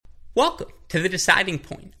Welcome to The Deciding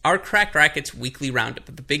Point, our Cracked Racquets weekly roundup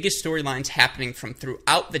of the biggest storylines happening from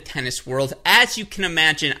throughout the tennis world. As you can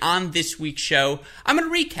imagine, on this week's show, I'm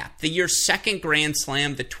going to recap the year's second Grand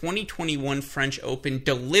Slam, the 2021 French Open,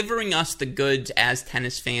 delivering us the goods as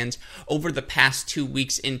tennis fans over the past 2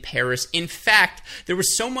 weeks in Paris. In fact, there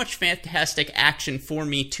was so much fantastic action for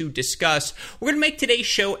me to discuss. We're going to make today's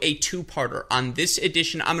show a two-parter. On this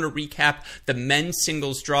edition, I'm going to recap the men's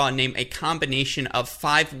singles draw and name a combination of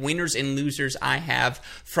 5 winners and losers I have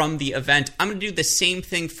from the event. I'm going to do the same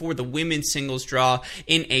thing for the women's singles draw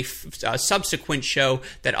in a subsequent show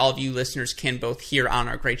that all of you listeners can both hear on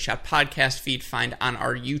our Great Shot podcast feed, find on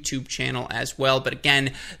our YouTube channel as well. But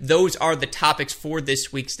again, those are the topics for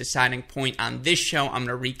this week's Deciding Point. On this show, I'm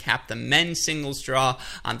going to recap the men's singles draw.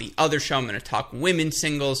 On the other show, I'm going to talk women's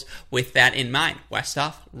singles. With that in mind,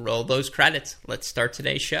 Westhoff, roll those credits. Let's start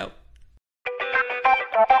today's show.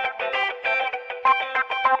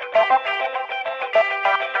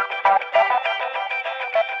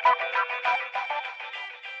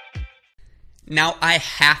 Now, I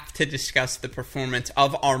have to discuss the performance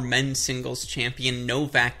of our men's singles champion,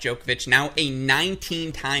 Novak Djokovic. Now a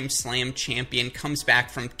 19-time slam champion, comes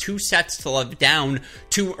back from 2-0 down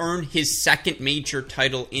to earn his second major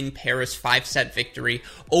title in Paris, 5-set victory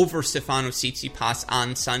over Stefanos Tsitsipas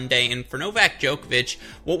on Sunday. And for Novak Djokovic,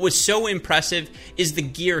 what was so impressive is the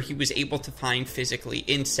gear he was able to find physically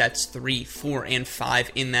in sets 3, 4, and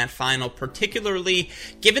 5 in that final, particularly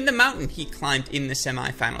given the mountain he climbed in the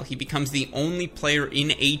semifinal. He becomes the only player in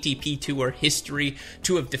ATP Tour history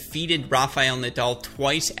to have defeated Rafael Nadal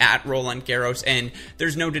twice at Roland Garros, and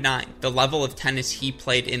there's no denying the level of tennis he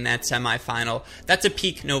played in that semifinal. That's a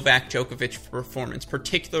peak Novak Djokovic performance,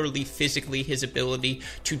 particularly physically, his ability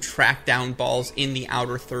to track down balls in the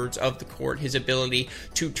outer thirds of the court, his ability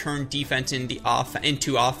to turn defense into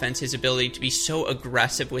offense, his ability to be so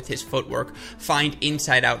aggressive with his footwork, find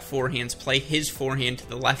inside-out forehands, play his forehand to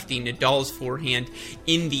the lefty, Nadal's forehand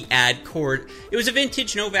in the ad court. It was a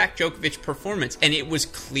vintage Novak Djokovic performance, and it was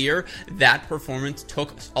clear that performance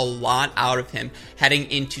took a lot out of him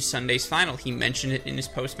heading into Sunday's final. He mentioned it in his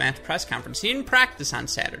post-match press conference. He didn't practice on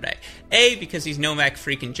Saturday. A, because he's Novak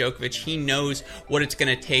freaking Djokovic. He knows what it's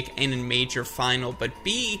going to take in a major final. But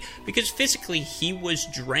B, because physically he was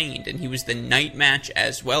drained, and he was the night match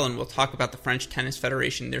as well. And we'll talk about the French Tennis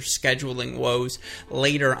Federation, their scheduling woes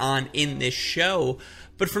later on in this show.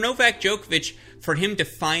 But for Novak Djokovic, for him to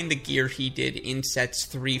find the gear he did in sets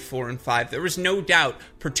 3, 4, and 5, there was no doubt,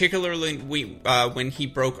 particularly when he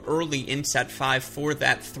broke early in set 5 for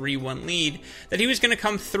that 3-1 lead, that he was going to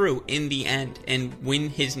come through in the end and win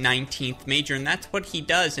his 19th major, and that's what he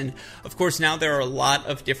does. And of course, now there are a lot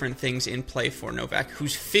of different things in play for Novak,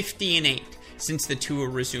 who's 50-8. Since the tour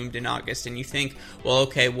resumed in August. And you think, well,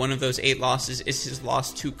 okay, one of those 8 losses is his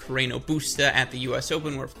loss to Carreno Busta at the US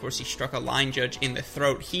Open, where, of course, he struck a line judge in the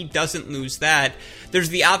throat. He doesn't lose that. There's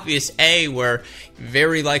the obvious A, where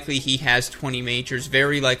very likely he has 20 majors.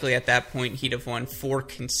 Very likely at that point he'd have won 4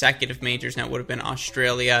 consecutive majors. Now, it would have been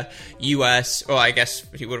Australia, US. Oh, I guess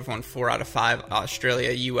he would have won 4 out of 5.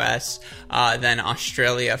 Australia, US, then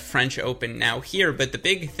Australia, French Open, now here. But the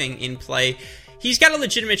big thing in play, he's got a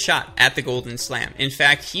legitimate shot at the Golden Slam. In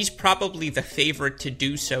fact, he's probably the favorite to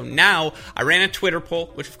do so now. I ran a Twitter poll,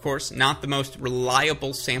 which of course, not the most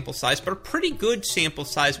reliable sample size, but a pretty good sample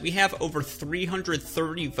size. We have over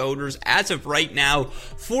 330 voters. As of right now,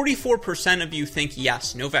 44% of you think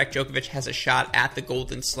yes, Novak Djokovic has a shot at the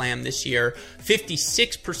Golden Slam this year.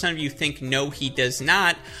 56% of you think no, he does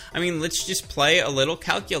not. I mean, let's just play a little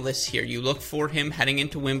calculus here. You look for him heading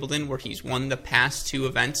into Wimbledon, where he's won the past 2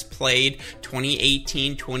 events played,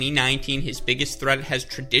 2018, 2019. His biggest threat has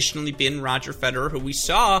traditionally been Roger Federer, who we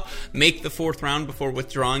saw make the 4th round before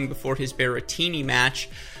withdrawing before his Berrettini match.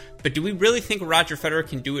 But do we really think Roger Federer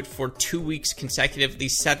can do it for 2 weeks consecutively,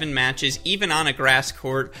 7 matches, even on a grass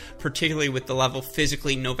court, particularly with the level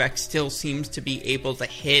physically Novak still seems to be able to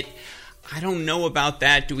hit? I don't know about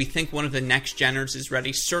that. Do we think one of the next geners is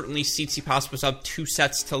ready? Certainly, Tsitsipas was up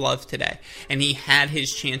 2-0 today, and he had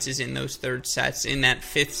his chances in those third sets. In that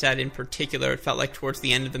 5th set in particular, it felt like towards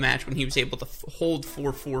the end of the match when he was able to hold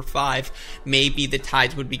 4-4-5, maybe the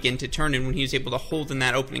tides would begin to turn, and when he was able to hold in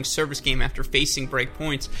that opening service game after facing break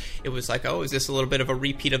points, it was like, oh, is this a little bit of a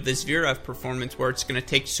repeat of the Zverev performance where it's going to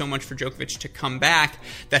take so much for Djokovic to come back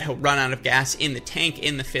that he'll run out of gas in the tank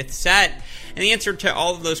in the 5th set? And the answer to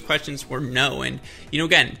all of those questions were no. And,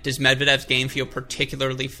 again, does Medvedev's game feel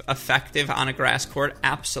particularly effective on a grass court?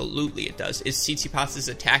 Absolutely it does. Is Tsitsipas's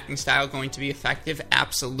attacking style going to be effective?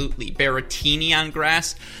 Absolutely. Berrettini on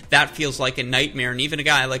grass, that feels like a nightmare. And even a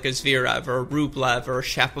guy like a Zverev or a Rublev or a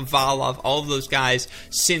Shapovalov, all of those guys,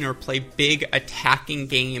 Sinner, play big attacking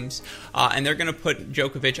games. And they're going to put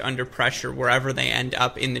Djokovic under pressure wherever they end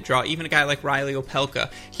up in the draw. Even a guy like Riley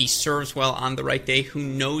Opelka, he serves well on the right day. Who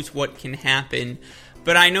knows what can happen?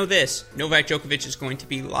 But I know this, Novak Djokovic is going to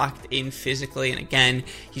be locked in physically, and again,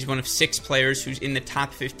 he's one of 6 players who's in the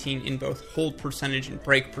top 15 in both hold percentage and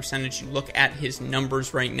break percentage. You look at his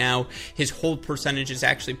numbers right now, his hold percentage is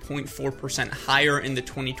actually 0.4% higher in the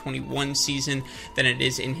 2021 season than it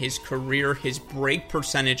is in his career. His break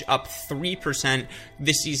percentage up 3%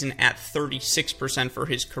 this season at 36% for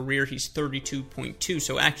his career. He's 32.2,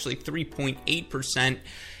 so actually 3.8%.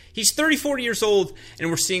 He's 34 years old, and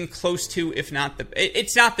we're seeing close to, if not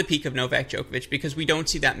it's not the peak of Novak Djokovic because we don't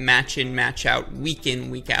see that match in, match out, week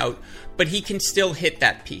in, week out, but he can still hit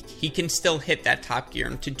that peak. He can still hit that top gear,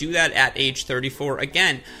 and to do that at age 34,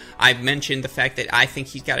 again, I've mentioned the fact that I think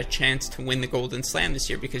he's got a chance to win the Golden Slam this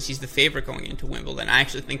year because he's the favorite going into Wimbledon. I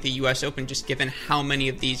actually think the U.S. Open, just given how many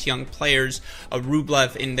of these young players, a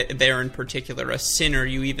Rublev there in particular, a Sinner,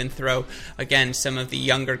 you even throw, again, some of the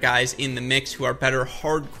younger guys in the mix who are better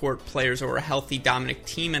hard court players or a healthy Dominic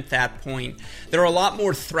Thiem at that point. There are a lot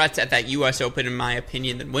more threats at that U.S. Open, in my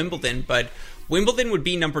opinion, than Wimbledon, but Wimbledon would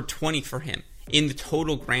be number 20 for him in the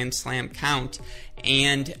total Grand Slam count,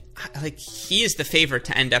 and he is the favorite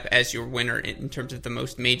to end up as your winner in terms of the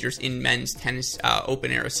most majors in men's tennis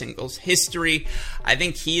open era singles history. I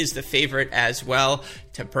think he is the favorite as well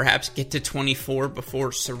to perhaps get to 24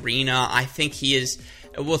 before Serena. I think he is.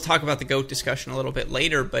 We'll talk about the GOAT discussion a little bit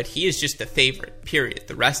later, but he is just the favorite, period.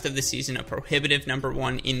 The rest of the season, a prohibitive number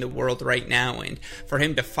 1 in the world right now, and for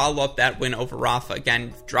him to follow up that win over Rafa,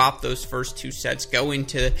 again, drop those first 2 sets, go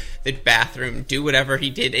into the bathroom, do whatever he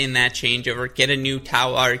did in that changeover, get a new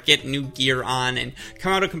towel, or get new gear on, and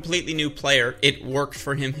come out a completely new player. It worked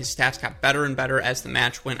for him. His stats got better and better as the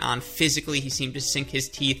match went on. Physically, he seemed to sink his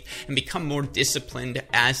teeth and become more disciplined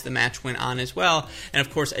as the match went on as well. And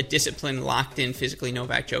of course, a disciplined, locked-in, physically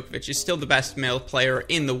Novak Djokovic is still the best male player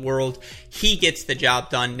in the world. He gets the job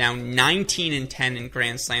done. Now 19-10 in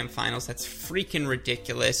Grand Slam finals. That's freaking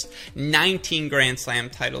ridiculous. 19 Grand Slam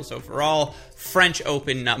titles overall. French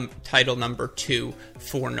Open title number 2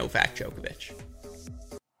 for Novak Djokovic.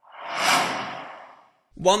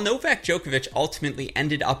 While Novak Djokovic ultimately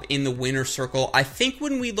ended up in the winner's circle, I think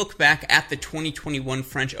when we look back at the 2021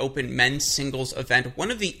 French Open men's singles event,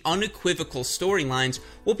 one of the unequivocal storylines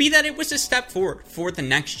will be that it was a step forward for the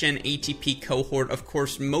next-gen ATP cohort. Of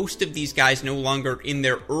course, most of these guys no longer in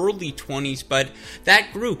their early 20s, but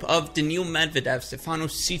that group of Daniil Medvedev,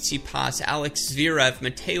 Stefanos Tsitsipas, Alex Zverev,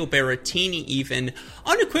 Matteo Berrettini even,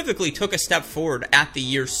 unequivocally took a step forward at the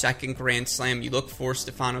year's second Grand Slam. You look for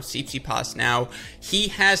Stefanos Tsitsipas now.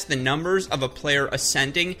 He has the numbers of a player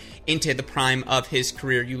ascending into the prime of his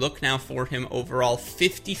career. You look now for him overall,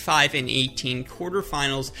 55-18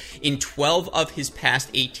 quarterfinals in 12 of his past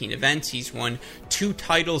 18 events. He's won 2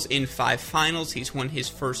 titles in 5 finals. He's won his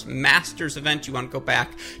first Masters event. You want to go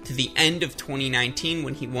back to the end of 2019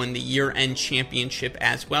 when he won the year-end championship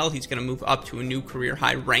as well. He's going to move up to a new career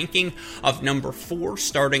high ranking of number 4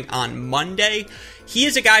 starting on Monday. He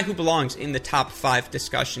is a guy who belongs in the top 5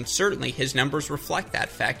 discussion. Certainly, his numbers reflect that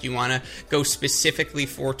fact. You want to go specifically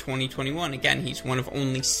for 2021. Again, he's one of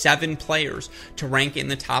only 7 players to rank in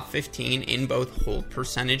the top 15 in both hold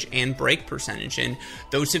percentage and break percentage. And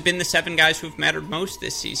those have been the 7 guys who have mattered most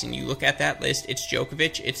this season. You look at that list, it's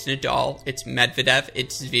Djokovic, it's Nadal, it's Medvedev,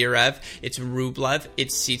 it's Zverev, it's Rublev,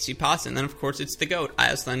 it's Tsitsipas, and then of course it's the GOAT,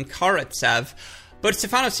 Aslan Karatsev. But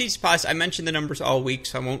Stefanos Tsitsipas, I mentioned the numbers all week,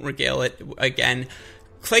 so I won't regale it again.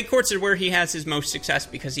 Clay courts are where he has his most success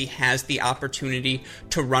because he has the opportunity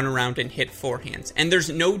to run around and hit forehands. And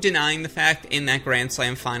there's no denying the fact in that Grand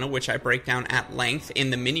Slam final, which I break down at length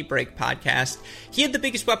in the Mini Break podcast, he had the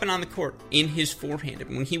biggest weapon on the court in his forehand.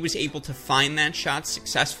 And when he was able to find that shot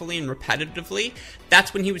successfully and repetitively,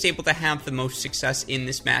 that's when he was able to have the most success in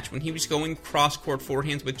this match. When he was going cross-court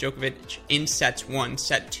forehands with Djokovic in sets 1,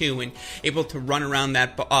 set 2, and able to run around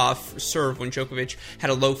that serve when Djokovic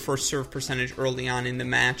had a low first serve percentage early on in the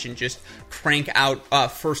match and just crank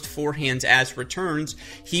out first forehands as returns,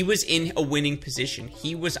 he was in a winning position.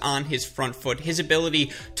 He was on his front foot. His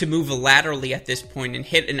ability to move laterally at this point and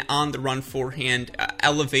hit an on-the-run forehand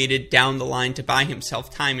elevated down the line to buy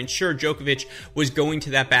himself time. And sure, Djokovic was going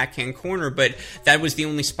to that backhand corner, but that was the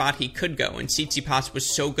only spot he could go. And Tsitsipas was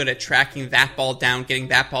so good at tracking that ball down, getting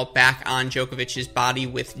that ball back on Djokovic's body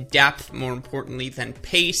with depth, more importantly than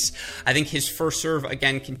pace. I think his first serve,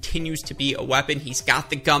 again, continues to be a weapon. He's got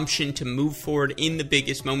the gumption to move forward in the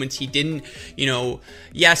biggest moments. He didn't,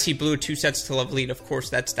 yes, he blew a 2-sets-to-love lead. Of course,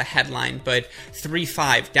 that's the headline, but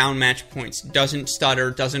 3-5 down match points, doesn't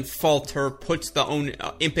stutter, doesn't falter, puts the own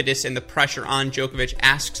impetus and the pressure on Djokovic,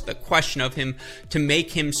 asks the question of him to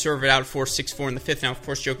make him serve it out 4-6-4 in the fifth. Now, of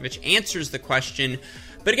course, Djokovic answers the question.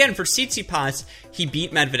 But again, for Tsitsipas, he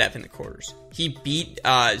beat Medvedev in the quarters. He beat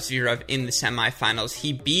Zverev in the semifinals.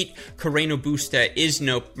 He beat Carreno Busta,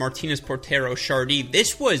 Isno, Martinez Portero, Chardy.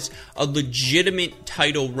 This was a legitimate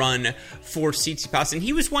title run for Tsitsipas, and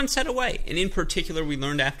he was one set away. And in particular, we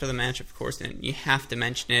learned after the match, of course, and you have to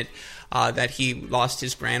mention it, that he lost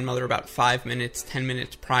his grandmother about 10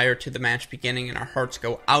 minutes prior to the match beginning, and our hearts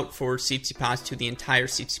go out for Tsitsipas, to the entire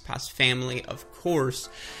Tsitsipas family, of course.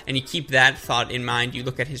 And you keep that thought in mind. You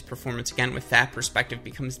look at his performance again with that perspective,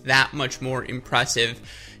 becomes that much more impressive.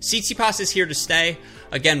 Tsitsipas is here to stay.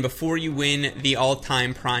 Again, before you win the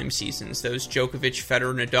all-time prime seasons, those Djokovic,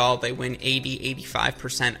 Federer, Nadal, they win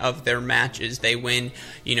 80-85% of their matches. They win,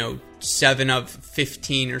 7 of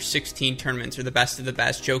 15 or 16 tournaments, or the best of the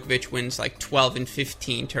best. Djokovic wins like 12 and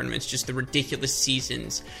 15 tournaments, just the ridiculous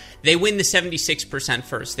seasons. They win the 76%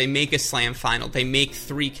 first. They make a slam final. They make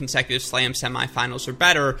 3 consecutive slam semifinals or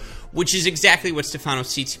better, which is exactly what Stefanos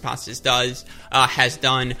Tsitsipas has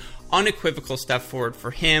done. Unequivocal step forward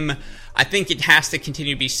for him. I think it has to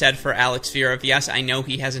continue to be said for Alex Zverev. Yes, I know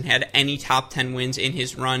he hasn't had any top 10 wins in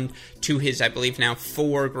his run to his, I believe now,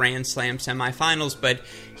 4 Grand Slam semifinals, but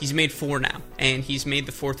he's made 4 now, and he's made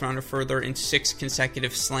the 4th rounder further in 6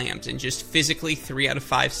 consecutive slams, and just physically 3 out of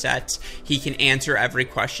 5 sets, he can answer every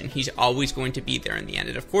question. He's always going to be there in the end,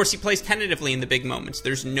 and of course he plays tentatively in the big moments.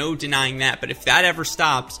 There's no denying that, but if that ever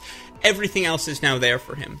stops, everything else is now there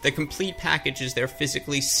for him. The complete package is there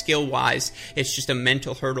physically, skill-wise. It's just a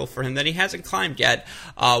mental hurdle for him that he hasn't climbed yet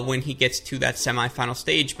when he gets to that semifinal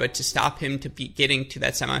stage. But to stop him to be getting to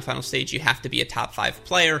that semifinal stage, you have to be a top 5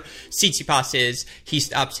 player. Tsitsipas he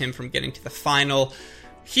stops him from getting to the final.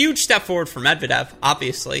 Huge step forward for Medvedev,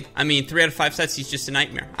 obviously. I mean, 3 out of 5 sets, he's just a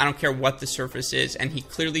nightmare. I don't care what the surface is, and he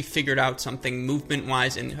clearly figured out something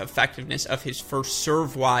movement-wise and effectiveness of his first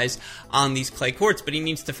serve-wise on these clay courts, but he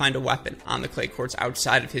needs to find a weapon on the clay courts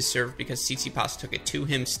outside of his serve, because Tsitsipas took it to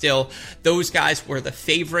him still. Those guys were the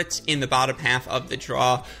favorites in the bottom half of the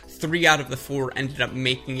draw. 3 out of the 4 ended up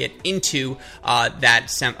making it into that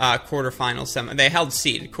quarterfinal. They held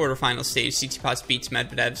seed, quarterfinal stage. Tsitsipas beats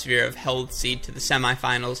Medvedev. Zverev held seed to the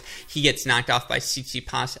semifinals. He gets knocked off by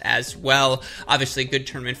Tsitsipas as well. Obviously, a good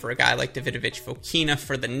tournament for a guy like Davidovich Fokina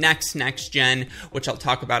for the next gen, which I'll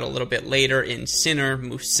talk about a little bit later, in Sinner,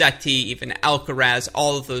 Musetti, even Alcaraz.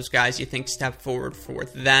 All of those guys you think step forward for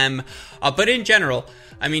them. But in general,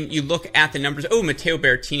 I mean, you look at the numbers. Oh, Matteo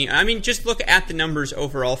Berrettini. I mean, just look at the numbers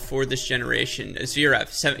overall for this generation.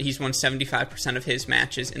 Zverev, he's won 75% of his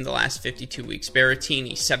matches in the last 52 weeks.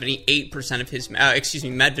 Berrettini, 78% of his,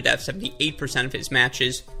 Medvedev, 78% of his matches.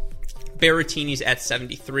 Berrettini's at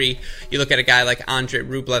 73. You look at a guy like Andrei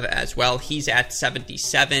Rublev as well. He's at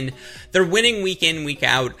 77. They're winning week in, week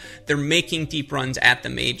out. They're making deep runs at the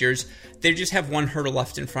majors. They just have one hurdle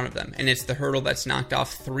left in front of them, and it's the hurdle that's knocked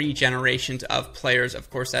off 3 generations of players.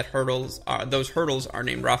 Of course, those hurdles are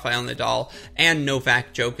named Rafael Nadal and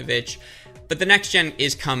Novak Djokovic. But the next gen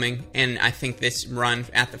is coming, and I think this run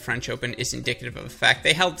at the French Open is indicative of the fact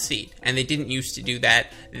they held seed, and they didn't used to do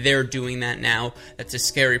that. They're doing that now. That's a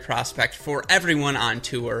scary prospect for everyone on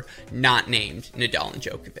tour, not named Nadal and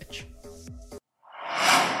Djokovic.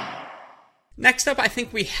 Next up, I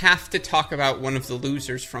think we have to talk about one of the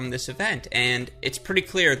losers from this event, and it's pretty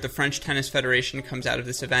clear the French Tennis Federation comes out of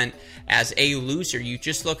this event as a loser. You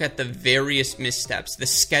just look at the various missteps, the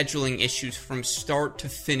scheduling issues from start to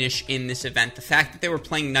finish in this event, the fact that they were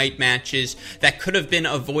playing night matches that could have been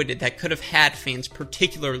avoided, that could have had fans,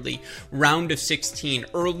 particularly round of 16,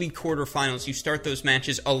 early quarterfinals. You start those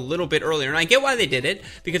matches a little bit earlier, and I get why they did it,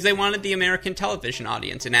 because they wanted the American television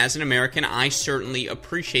audience, and as an American, I certainly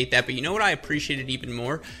appreciate that, but you know what I appreciated even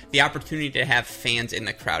more the opportunity to have fans in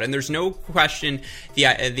the crowd. And there's no question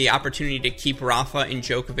the opportunity to keep Rafa and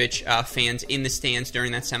Djokovic fans in the stands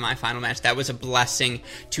during that semifinal match, that was a blessing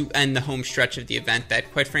to end the home stretch of the event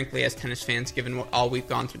that, quite frankly, as tennis fans, given what all we've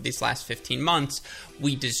gone through these last 15 months,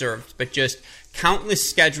 we deserved. But just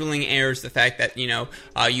countless scheduling errors, the fact that,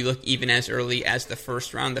 you look even as early as the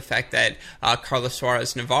first round, the fact that Carla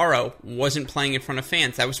Suarez Navarro wasn't playing in front of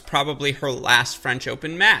fans. That was probably her last French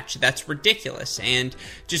Open match. That's ridiculous. And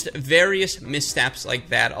just various missteps like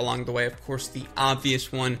that along the way. Of course, the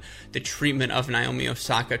obvious one, the treatment of Naomi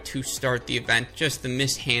Osaka to start the event, just the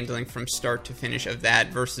mishandling from start to finish of that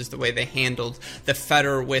versus the way they handled the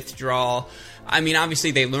Federer withdrawal. I mean,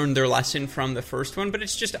 obviously they learned their lesson from the first one, but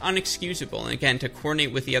it's just unexcusable. And again, to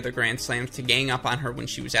coordinate with the other Grand Slams, to gang up on her when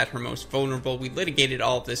she was at her most vulnerable. We litigated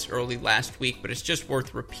all of this early last week, but it's just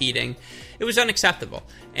worth repeating. It was unacceptable.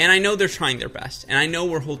 And I know they're trying their best. And I know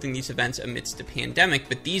we're holding these events amidst a pandemic,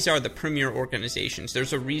 but these are the premier organizations.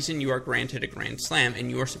 There's a reason you are granted a Grand Slam,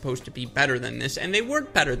 and you are supposed to be better than this. And they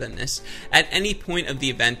weren't better than this. At any point of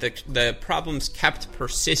the event, the problems kept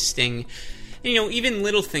persisting. Even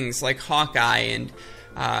little things like Hawkeye and,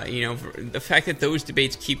 the fact that those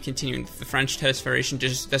debates keep continuing. The French Tennis Federation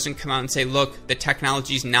just doesn't come out and say, look, the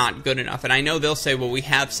technology's not good enough. And I know they'll say, well, we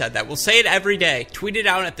have said that. We'll say it every day. Tweet it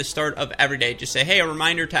out at the start of every day. Just say, hey, a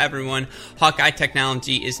reminder to everyone, Hawkeye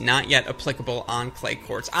technology is not yet applicable on clay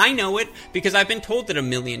courts. I know it because I've been told it a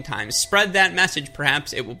million times. Spread that message.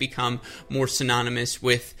 Perhaps it will become more synonymous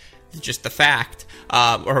with just the fact,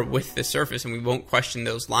 or with the surface, and we won't question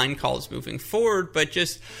those line calls moving forward. But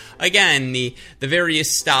just, again, the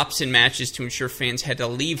various stops in matches to ensure fans had to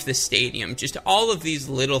leave the stadium, just all of these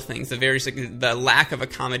little things, the lack of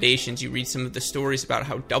accommodations. You read some of the stories about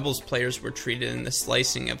how doubles players were treated in the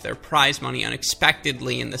slicing of their prize money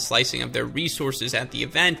unexpectedly, in the slicing of their resources at the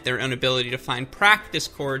event, their inability to find practice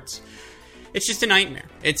courts. It's just a nightmare.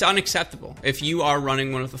 It's unacceptable if you are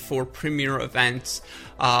running one of the 4 premier events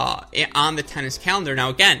on the tennis calendar. Now,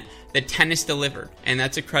 again, the tennis delivered, and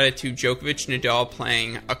that's a credit to Djokovic Nadal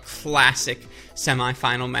playing a classic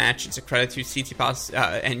semifinal match. It's a credit to Tsitsipas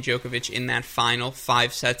and Djokovic in that final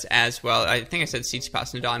 5 sets as well. I think I said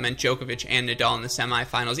Tsitsipas Nadal. I meant Djokovic and Nadal in the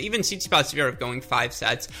semifinals. Even Tsitsipas Zverev going 5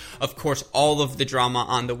 sets. Of course, all of the drama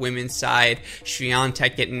on the women's side.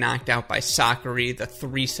 Swiatek getting knocked out by Sakkari. The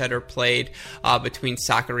 3-setter played between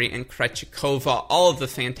Sakkari and Krejcikova. All of the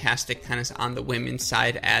fantastic tennis on the women's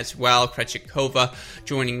side as well. Krejcikova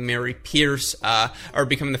joining Mary Pierce, or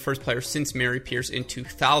becoming the first player since Mary Pierce in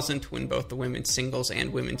 2000 to win both the women's singles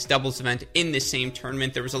and women's doubles event in the same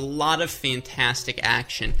tournament. There was a lot of fantastic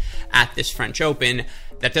action at this French Open.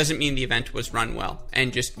 That doesn't mean the event was run well.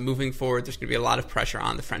 And just moving forward, there's going to be a lot of pressure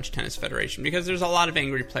on the French Tennis Federation because there's a lot of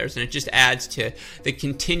angry players, and it just adds to the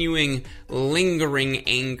continuing, lingering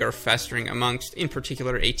anger festering amongst, in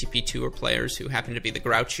particular, ATP Tour players who happen to be the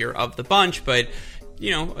grouchier of the bunch. But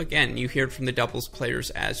again, you hear it from the doubles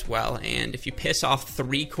players as well. And if you piss off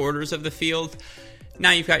 3/4 of the field, now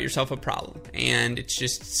you've got yourself a problem. And it's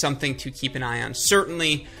just something to keep an eye on.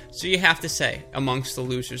 Certainly, so you have to say, amongst the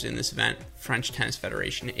losers in this event, French Tennis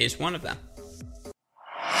Federation is one of them.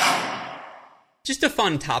 Just a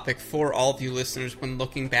fun topic for all of you listeners when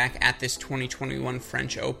looking back at this 2021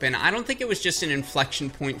 French Open. I don't think it was just an inflection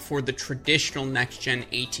point for the traditional next-gen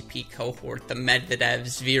ATP cohort, the Medvedev,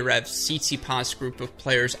 Zverev, Tsitsipas group of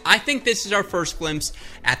players. I think this is our first glimpse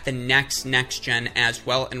at the next-gen as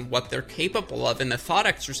well and what they're capable of. And the thought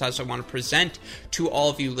exercise I want to present to all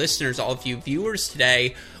of you listeners, all of you viewers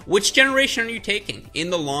today, which generation are you taking in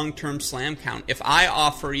the long-term slam count? If I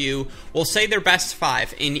offer you, we'll say their best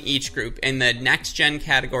 5 in each group. In the next-gen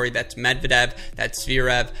category, that's Medvedev, that's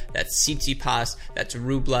Zverev, that's Tsitsipas, that's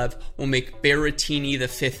Rublev. We'll make Berrettini the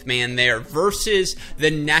 5th man there versus the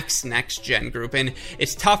next-gen group. And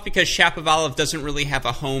it's tough because Shapovalov doesn't really have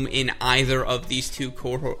a home in either of these two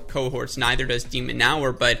cohorts. Neither does de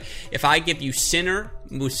Minaur. But if I give you Sinner,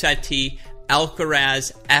 Musetti,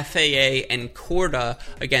 Alcaraz, FAA, and Korda.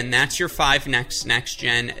 Again, that's your 5 next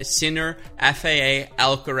gen. Sinner, FAA,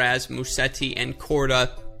 Alcaraz, Musetti, and Korda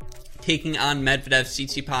taking on Medvedev,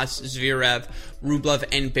 Tsitsipas, Zverev, Rublev,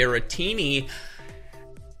 and Berrettini.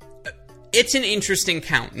 It's an interesting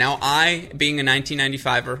count. Now, I, being a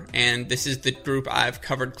 1995er, and this is the group I've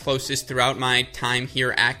covered closest throughout my time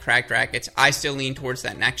here at Cracked Racquets, I still lean towards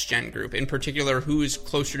that next-gen group. In particular, who is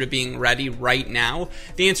closer to being ready right now?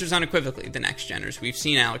 The answer is unequivocally the next-geners. We've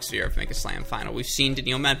seen Alex Zverev make a slam final. We've seen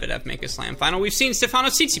Daniil Medvedev make a slam final. We've seen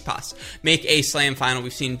Stefanos Tsitsipas make a slam final.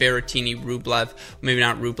 We've seen Berrettini, Rublev, maybe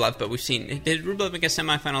not Rublev, but we've seen... Did Rublev make a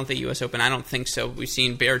semifinal at the U.S. Open? I don't think so. We've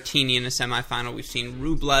seen Berrettini in a semifinal. We've seen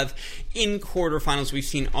Rublev in quarterfinals. We've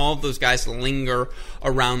seen all of those guys linger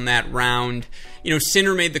around that round.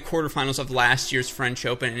 Sinner made the quarterfinals of last year's French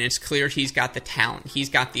Open, and it's clear he's got the talent. He's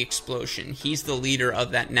got the explosion. He's the leader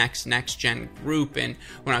of that next-gen group. And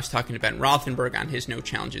when I was talking to Ben Rothenberg on his No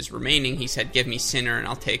Challenges Remaining, he said, give me Sinner and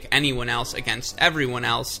I'll take anyone else against everyone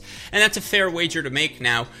else. And that's a fair wager to make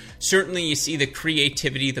now. Certainly you see the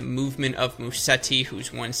creativity, the movement of Musetti,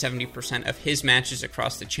 who's won 70% of his matches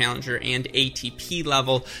across the Challenger and ATP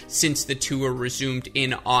level since the tour resumed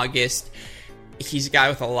in August. He's a guy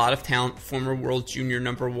with a lot of talent, former world junior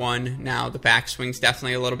 #1. Now, the backswing's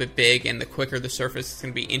definitely a little bit big, and the quicker the surface, it's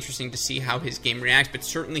going to be interesting to see how his game reacts, but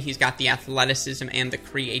certainly he's got the athleticism and the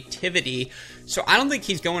creativity, so I don't think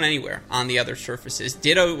he's going anywhere on the other surfaces.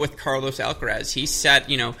 Ditto with Carlos Alcaraz. He set,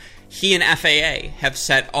 he and FAA have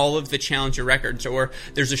set all of the challenger records, or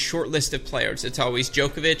there's a short list of players. It's always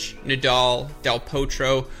Djokovic, Nadal, Del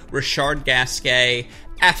Potro, Richard Gasquet.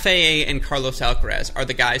 FAA and Carlos Alcaraz are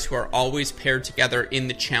the guys who are always paired together in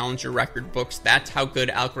the challenger record books. That's how good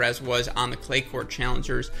Alcaraz was on the clay court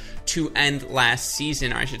challengers to end last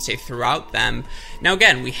season, or I should say throughout them. Now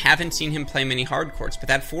again, we haven't seen him play many hard courts, but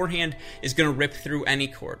that forehand is going to rip through any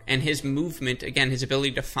court. And his movement, again, his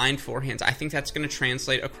ability to find forehands, I think that's going to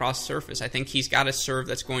translate across surface. I think he's got a serve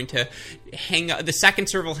that's going to hang up. The second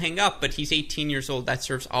serve will hang up, but he's 18 years old. That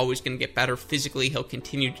serve's always going to get better. Physically, he'll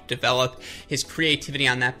continue to develop his creativity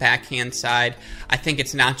on that backhand side. I think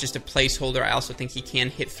it's not just a placeholder. I also think he can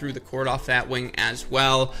hit through the court off that wing as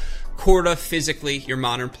well. Korda, physically, your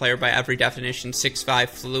modern player by every definition, 6'5",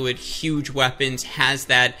 fluid, huge weapons, has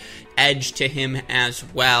that edge to him as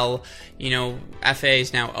well. FA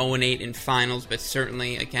is now 0-8 in finals, but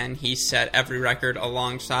certainly, again, he set every record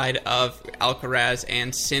alongside of Alcaraz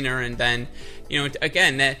and Sinner, and then,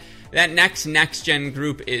 again, that next-gen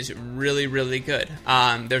group is really, really good.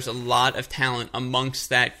 There's a lot of talent amongst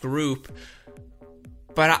that group,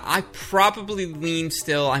 but I probably lean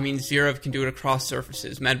still. Zverev can do it across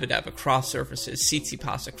surfaces, Medvedev across surfaces,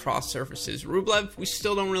 Tsitsipas across surfaces, Rublev, we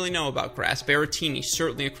still don't really know about grass, Berrettini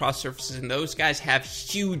certainly across surfaces, and those guys have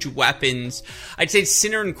huge weapons. I'd say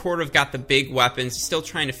Sinner and Korda have got the big weapons, still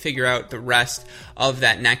trying to figure out the rest of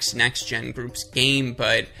that next-gen group's game,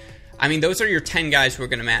 but those are your 10 guys who are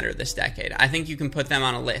going to matter this decade. I think you can put them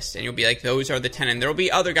on a list, and you'll be like, those are the 10. And there will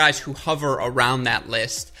be other guys who hover around that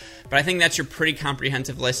list. But I think that's your pretty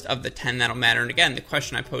comprehensive list of the 10 that'll matter. And again, the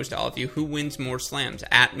question I posed to all of you, who wins more slams?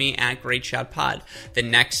 At me, at Great Shot Pod. The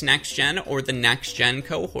next gen or the next-gen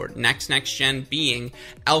cohort? Next gen being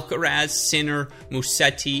Alcaraz, Sinner,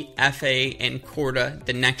 Musetti, FA, and Korda.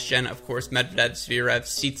 The next gen, of course, Medvedev, Zverev,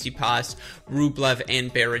 Tsitsipas, Rublev,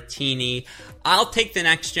 and Berrettini. I'll take the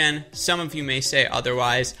next gen. Some of you may say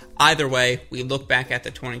otherwise. Either way, we look back at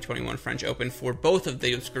the 2021 French Open for both of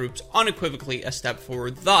those groups unequivocally a step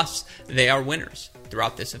forward. Thus, they are winners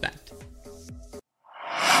throughout this event.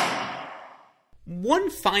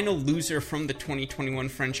 One final loser from the 2021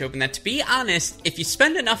 French Open that, to be honest, if you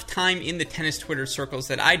spend enough time in the tennis Twitter circles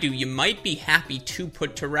that I do, you might be happy to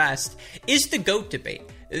put to rest, is the GOAT debate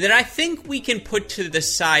that I think we can put to the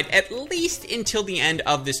side at least until the end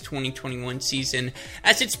of this 2021 season,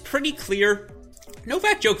 as it's pretty clear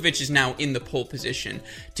Novak Djokovic is now in the pole position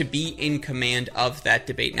to be in command of that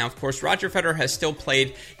debate. Now, of course, Roger Federer has still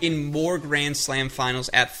played in more Grand Slam finals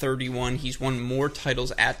at 31. He's won more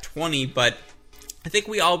titles at 20, but I think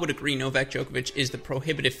we all would agree Novak Djokovic is the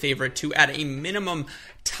prohibitive favorite to, at a minimum,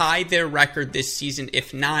 tie their record this season,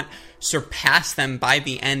 if not surpass them by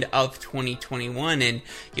the end of 2021. And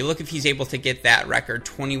you look if he's able to get that record,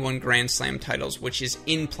 21 Grand Slam titles, which is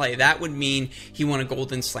in play. That would mean he won a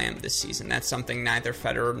Golden Slam this season. That's something neither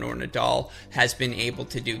Federer nor Nadal has been able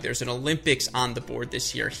to do. There's an Olympics on the board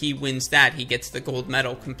this year. He wins that. He gets the gold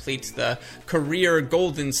medal, completes the career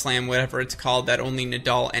Golden Slam, whatever it's called, that only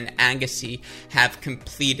Nadal and Agassi have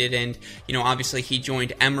completed. And, obviously he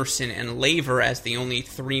joined Emerson and Laver as the only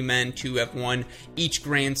three men to have won each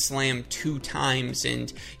Grand Slam 2 times,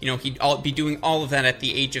 and he'd be doing all of that at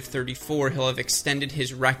the age of 34. He'll have extended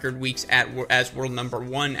his record weeks as world number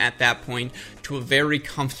 1 at that point to a very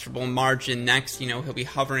comfortable margin. Next, he'll be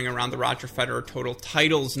hovering around the Roger Federer total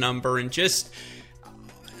titles number, and just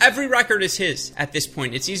every record is his at this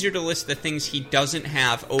point. It's easier to list the things he doesn't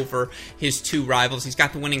have over his 2 rivals. He's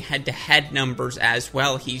got the winning head-to-head numbers as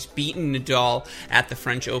well. He's beaten Nadal at the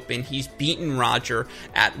French Open. He's beaten Roger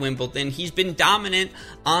at Wimbledon. He's been dominant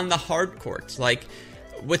on the hard courts.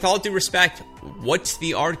 with all due respect, what's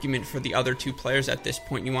the argument for the other two players at this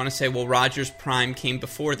point? You want to say, well, Roger's prime came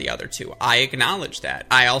before the other two. I acknowledge that.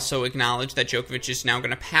 I also acknowledge that Djokovic is now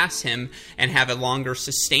going to pass him and have a longer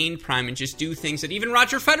sustained prime and just do things that even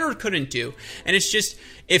Roger Federer couldn't do. And it's just,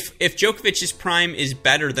 if Djokovic's prime is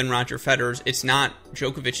better than Roger Federer's, it's not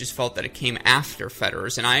Djokovic's fault that it came after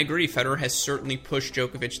Federer's. And I agree, Federer has certainly pushed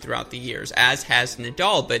Djokovic throughout the years, as has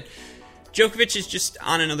Nadal, but Djokovic is just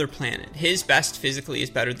on another planet. His best physically is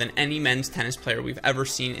better than any men's tennis player we've ever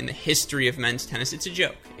seen in the history of men's tennis. It's a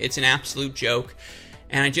joke. It's an absolute joke.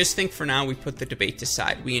 And I just think for now we put the debate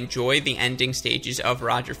aside. We enjoy the ending stages of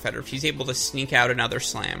Roger Federer. If he's able to sneak out another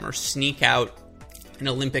slam or sneak out an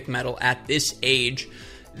Olympic medal at this age,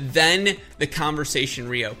 then the conversation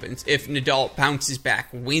reopens. If Nadal bounces back,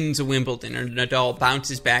 wins a Wimbledon, or Nadal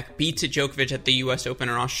bounces back, beats a Djokovic at the US Open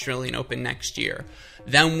or Australian Open next year,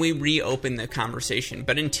 then we reopen the conversation.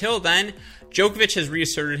 But until then, Djokovic has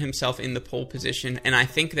reasserted himself in the pole position, and I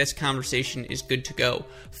think this conversation is good to go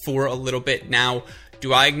for a little bit. Now,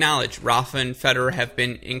 do I acknowledge Rafa and Federer have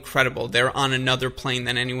been incredible? They're on another plane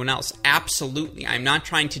than anyone else. Absolutely. I'm not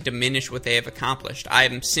trying to diminish what they have accomplished. I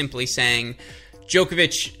am simply saying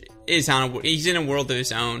Djokovic is he's in a world of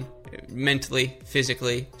his own, mentally,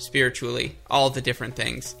 physically, spiritually, all the different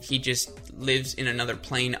things. He just lives in another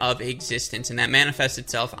plane of existence, and that manifests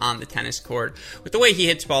itself on the tennis court with the way he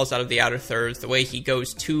hits balls out of the outer thirds, the way he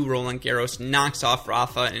goes to Roland Garros, knocks off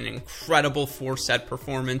Rafa in an incredible 4-set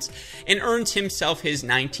performance, and earns himself his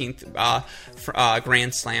 19th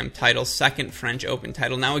Grand Slam title, second French Open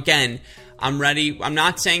title. Now again, I'm ready. I'm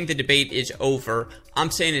not saying the debate is over. I'm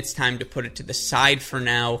saying it's time to put it to the side for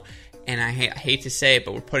now. And I hate to say it,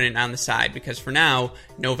 but we're putting it on the side because for now,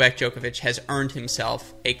 Novak Djokovic has earned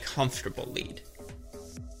himself a comfortable lead.